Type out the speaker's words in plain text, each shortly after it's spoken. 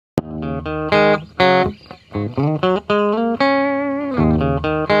Hey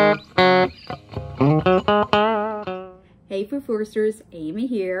Food Foresters, Amy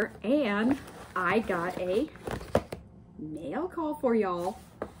here, and I got a mail call for y'all.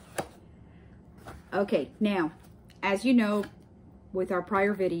 Okay, now, as you know, with our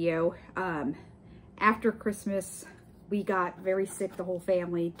prior video, after Christmas, we got very sick, the whole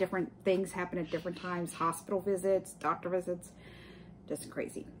family. Different things happen at different times, hospital visits, doctor visits, just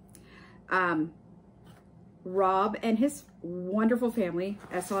crazy. Rob and his wonderful family,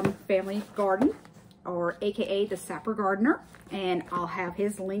 Essayons Family Garden, or AKA the Sapper Gardener, and I'll have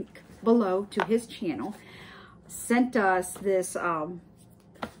his link below to his channel, sent us this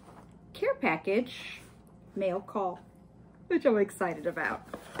care package mail call, which I'm excited about.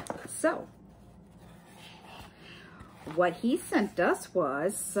 So, what he sent us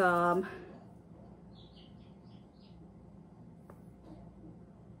was some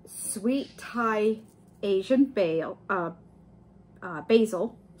sweet Thai Asian basil,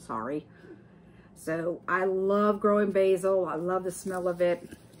 sorry. So I love growing basil. I love the smell of it.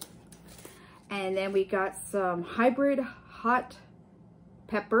 And then we got some hybrid hot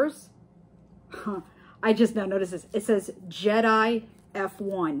peppers. I just now noticed this. It says Jedi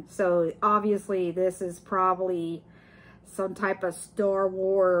F1. So obviously this is probably some type of Star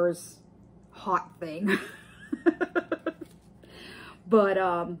Wars hot thing.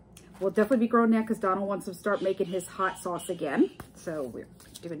 But we'll definitely be growing that because Donald wants to start making his hot sauce again. So we're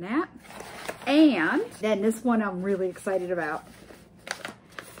doing that. And then this one I'm really excited about.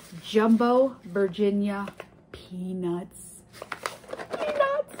 Jumbo Virginia peanuts.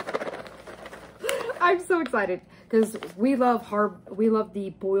 I'm so excited because we love the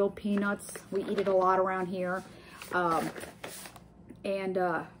boiled peanuts. We eat it a lot around here. I've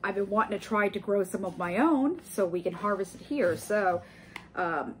been wanting to try to grow some of my own so we can harvest it here. So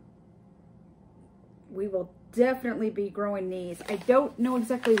we will definitely be growing these. I don't know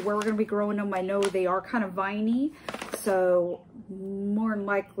exactly where we're going to be growing them. I know they are kind of viney, so more than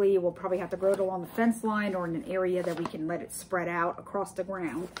likely we'll probably have to grow it along the fence line or in an area that we can let it spread out across the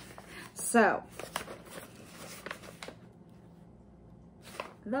ground. So,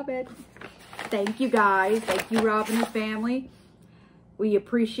 love it. Thank you guys. Thank you, Rob and his family. We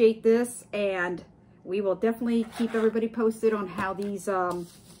appreciate this, and we will definitely keep everybody posted on how these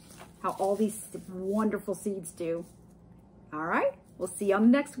how all these wonderful seeds do. All right, we'll see you on the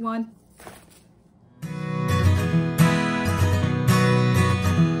next one.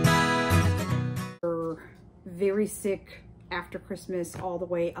 We're very sick after Christmas all the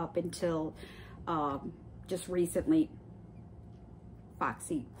way up until just recently.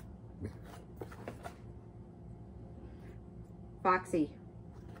 Foxy. Foxy.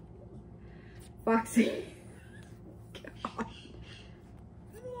 Foxy. God.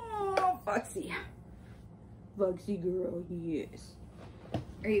 Oh, Foxy. Foxy girl, yes.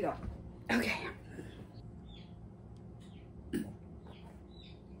 There you go. Okay.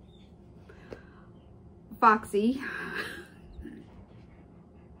 Foxy.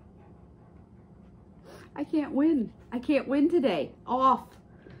 I can't win. I can't win today. Off.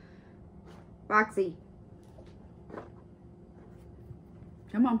 Foxy.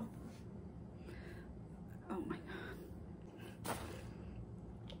 Come on. Oh my God.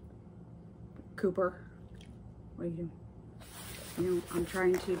 Cooper, what are you doing? You know, I'm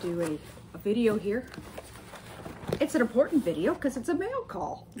trying to do a video here. It's an important video because it's a mail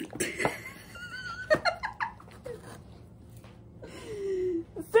call.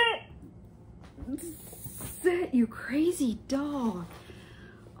 Sit, you crazy dog.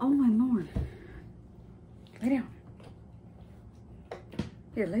 Oh my Lord. Lay down.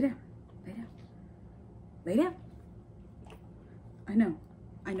 Here, lay down. Lay down. Lay down.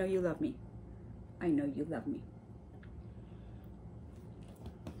 I know you love me. I know you love me.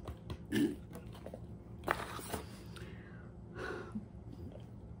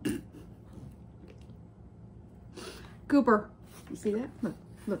 Cooper, you see that? Look,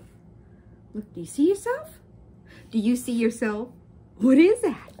 look, look. Do you see yourself? Do you see yourself? What is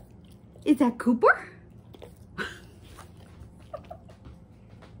that? Is that Cooper?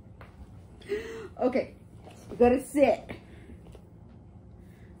 Okay, you gotta sit.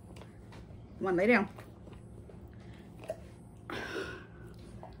 Come on, lay down. Let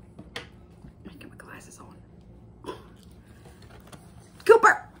me get my glasses on.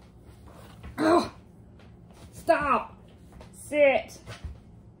 Cooper! Oh, stop. Sit.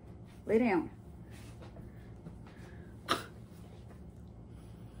 Lay down.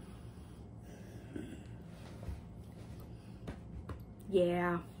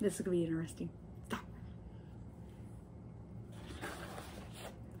 Yeah, this is gonna be interesting. Stop.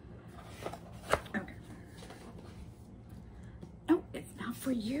 Okay.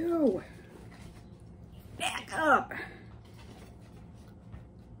 for you. Back up.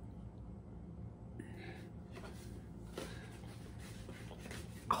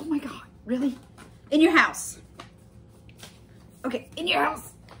 Oh my God, really? In your house. Okay, in your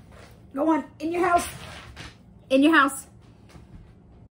house. Go on, in your house. In your house.